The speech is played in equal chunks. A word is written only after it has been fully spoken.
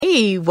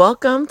Hey,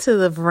 welcome to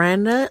the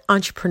Veranda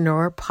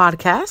Entrepreneur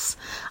Podcast.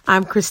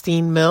 I'm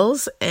Christine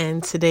Mills,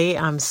 and today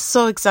I'm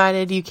so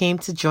excited you came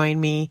to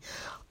join me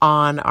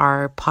on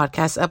our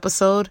podcast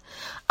episode.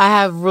 I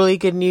have really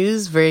good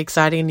news, very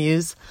exciting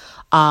news.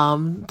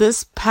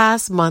 This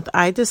past month,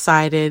 I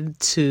decided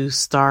to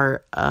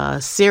start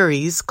a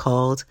series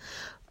called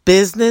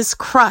Business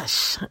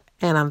Crush,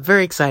 and I'm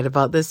very excited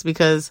about this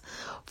because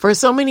for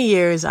so many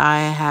years, I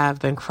have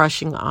been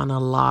crushing on a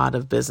lot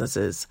of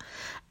businesses.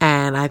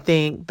 And I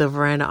think the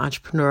Veranda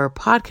Entrepreneur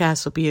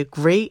Podcast will be a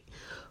great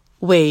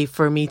way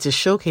for me to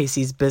showcase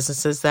these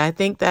businesses that I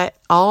think that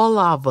all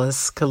of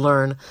us could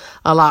learn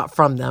a lot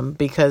from them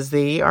because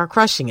they are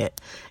crushing it.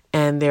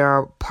 And there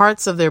are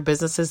parts of their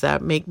businesses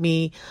that make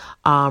me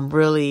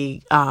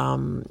really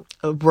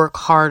work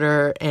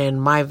harder in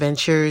my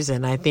ventures.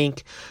 And I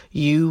think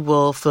you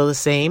will feel the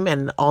same.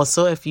 And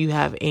also, if you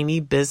have any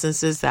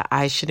businesses that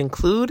I should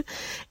include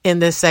in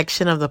this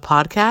section of the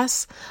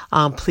podcast,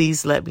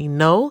 please let me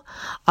know.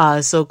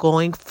 So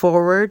going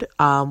forward,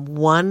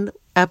 one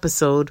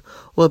episode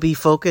will be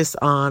focused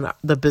on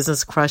the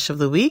business crush of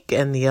the week,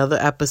 and the other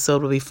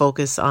episode will be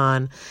focused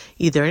on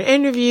either an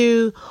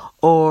interview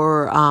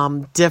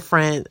or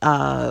different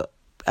less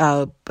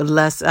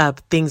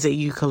things that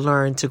you can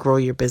learn to grow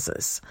your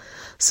business.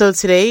 So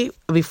today,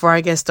 before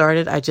I get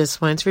started, I just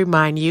wanted to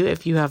remind you,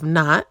 if you have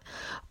not,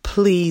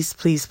 please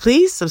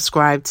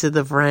subscribe to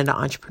the Veranda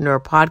Entrepreneur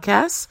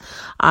Podcast.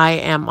 I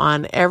am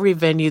on every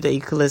venue that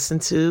you can listen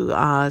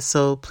to.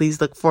 So please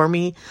look for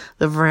me,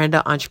 the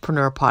Veranda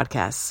Entrepreneur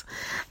Podcast.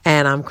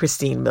 And I'm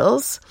Christine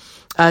Mills.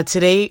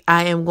 Today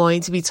I am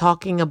going to be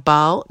talking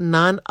about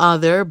none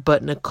other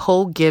but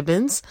Nicole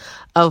Gibbons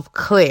of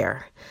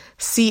Clare.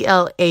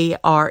 Clare.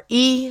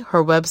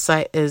 Her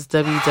website is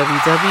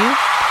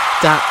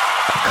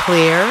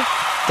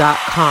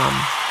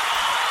www.clare.com.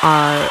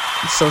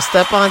 So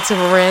step onto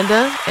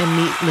Veranda and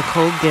meet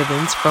Nicole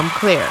Gibbons from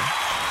Clare.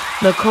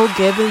 Nicole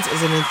Gibbons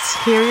is an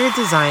interior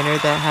designer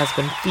that has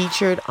been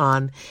featured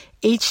on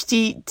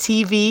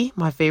HGTV,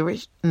 my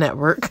favorite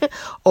network,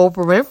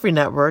 Oprah Winfrey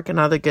Network,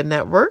 another good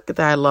network that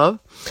I love,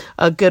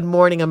 Good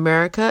Morning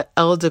America,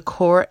 Elle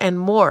Decor, and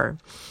more.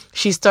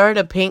 She started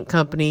a paint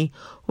company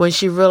when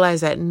she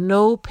realized that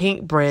no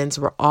paint brands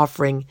were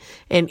offering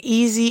an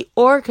easy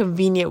or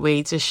convenient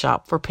way to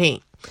shop for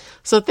paint.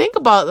 So think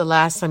about the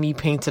last time you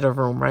painted a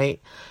room,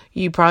 right?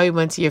 You probably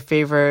went to your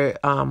favorite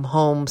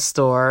home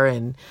store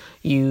and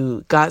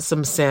you got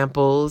some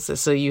samples.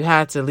 So you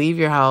had to leave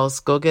your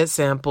house, go get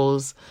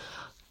samples,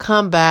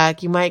 come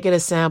back. You might get a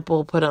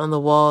sample, put it on the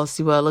wall,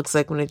 see what it looks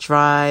like when it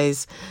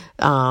dries.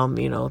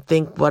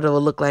 Think what it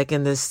will look like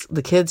in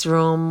the kids'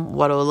 room,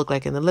 what it will look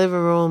like in the living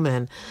room.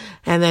 And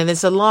then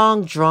it's a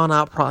long, drawn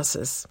out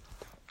process.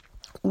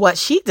 What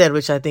she did,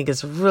 which I think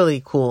is really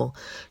cool,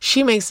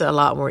 she makes it a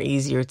lot more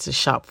easier to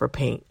shop for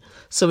paint.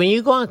 So when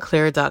you go on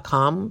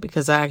Clare.com,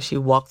 because I actually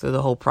walked through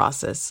the whole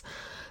process,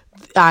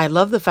 I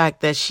love the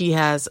fact that she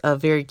has a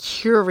very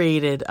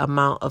curated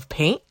amount of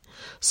paint.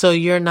 So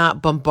you're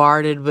not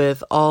bombarded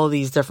with all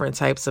these different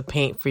types of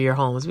paint for your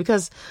homes.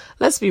 Because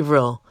let's be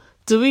real,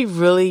 do we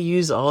really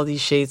use all these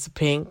shades of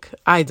pink?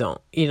 I don't.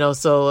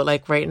 So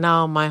like right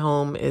now, my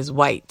home is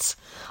white.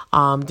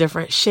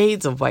 Different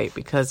shades of white,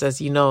 because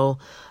as you know,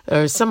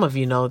 or some of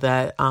you know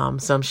that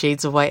some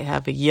shades of white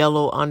have a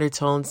yellow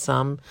undertone,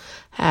 some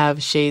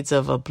have shades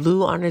of a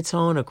blue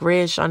undertone, a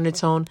grayish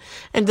undertone,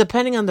 and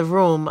depending on the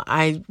room,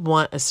 I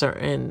want a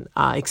certain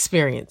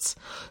experience.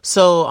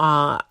 So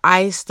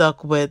I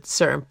stuck with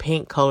certain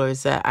paint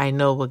colors that I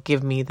know will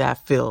give me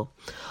that feel.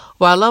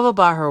 What I love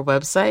about her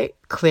website,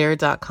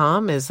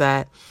 Clare.com, is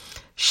that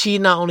she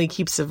not only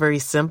keeps it very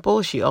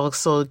simple, she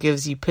also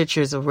gives you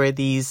pictures of where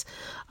this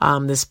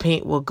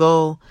paint will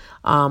go.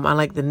 I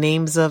like the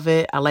names of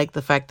it. I like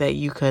the fact that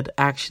you could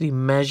actually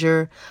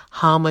measure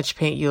how much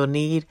paint you'll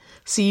need,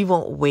 so you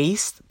won't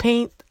waste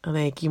paint.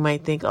 Like you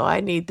might think, oh,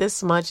 I need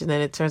this much, and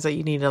then it turns out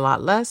you need a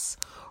lot less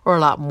or a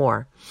lot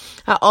more.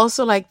 I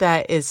also like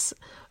that it's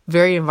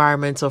very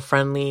environmental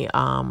friendly.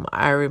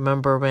 I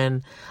remember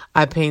when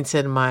I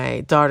painted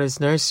my daughter's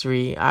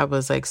nursery, I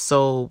was like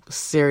so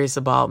serious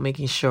about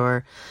making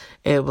sure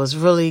it was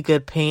really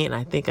good paint.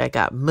 I think I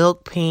got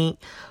milk paint,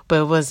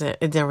 but it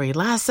didn't really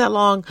last that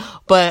long.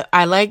 But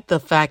I like the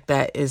fact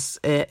that it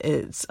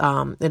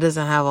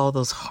doesn't have all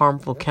those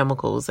harmful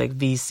chemicals like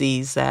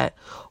VCs that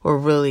were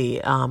really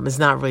is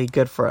not really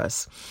good for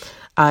us.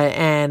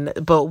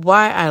 But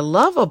why I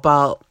love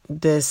about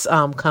this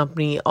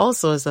company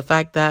also is the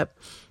fact that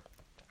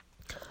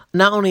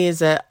not only is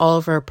that all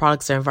of her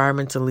products are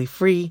environmentally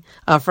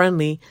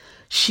friendly,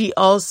 she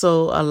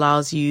also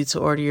allows you to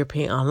order your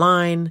paint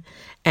online,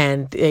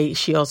 and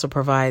she also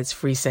provides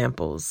free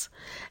samples.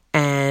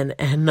 And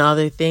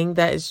another thing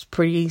that is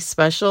pretty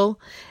special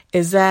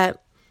is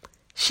that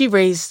she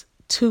raised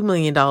 $2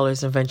 million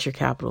in venture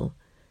capital.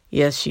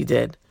 Yes, she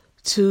did.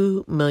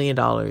 $2 million,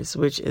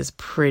 which is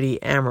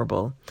pretty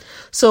admirable.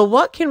 So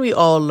what can we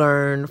all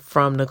learn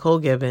from Nicole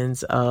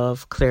Gibbons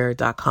of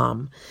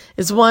Clare.com?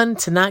 Is one,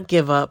 to not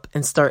give up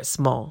and start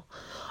small.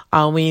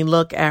 When you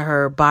look at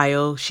her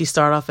bio, she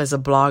started off as a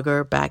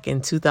blogger back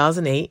in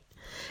 2008.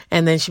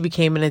 And then she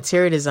became an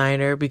interior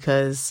designer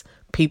because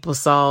people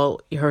saw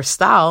her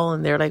style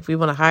and they're like, we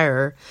want to hire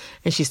her.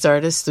 And she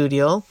started a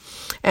studio.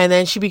 And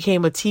then she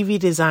became a TV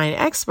design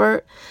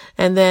expert.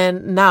 And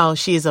then now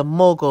she is a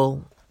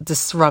mogul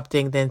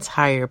disrupting the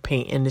entire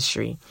paint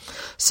industry.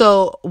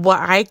 So what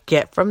I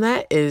get from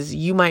that is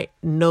you might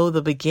know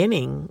the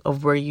beginning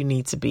of where you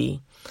need to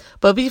be,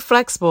 but be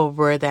flexible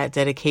where that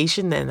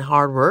dedication and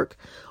hard work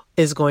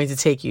is going to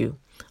take you.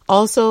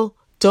 Also,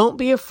 don't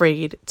be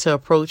afraid to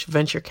approach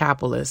venture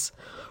capitalists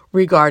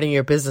regarding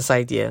your business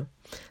idea.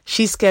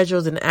 She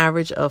scheduled an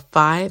average of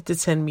 5 to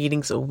 10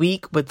 meetings a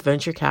week with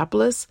venture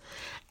capitalists.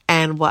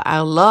 And what I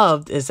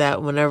loved is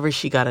that whenever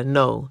she got a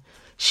no,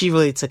 she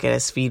really took it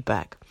as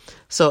feedback.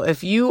 So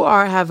if you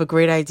have a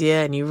great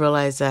idea and you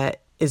realize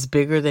that it's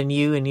bigger than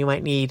you and you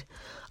might need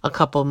a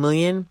couple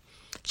million,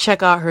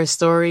 check out her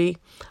story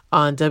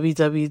on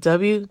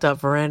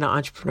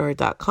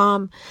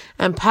www.verandaentrepreneur.com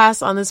and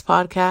pass on this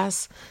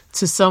podcast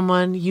to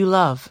someone you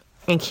love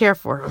and care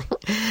for.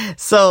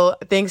 So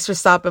thanks for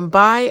stopping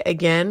by.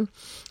 Again,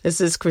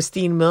 this is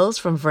Christine Mills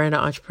from Veranda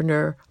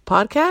Entrepreneur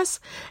Podcast,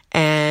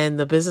 and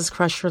the business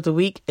crusher of the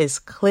week is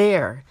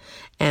Clare,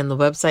 and the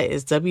website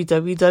is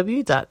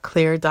www.clare.com.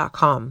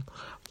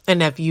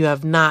 And if you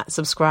have not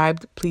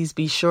subscribed, please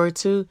be sure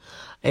to.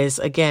 Is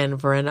again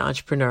Veranda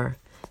Entrepreneur.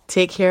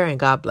 Take care and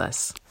God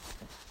bless.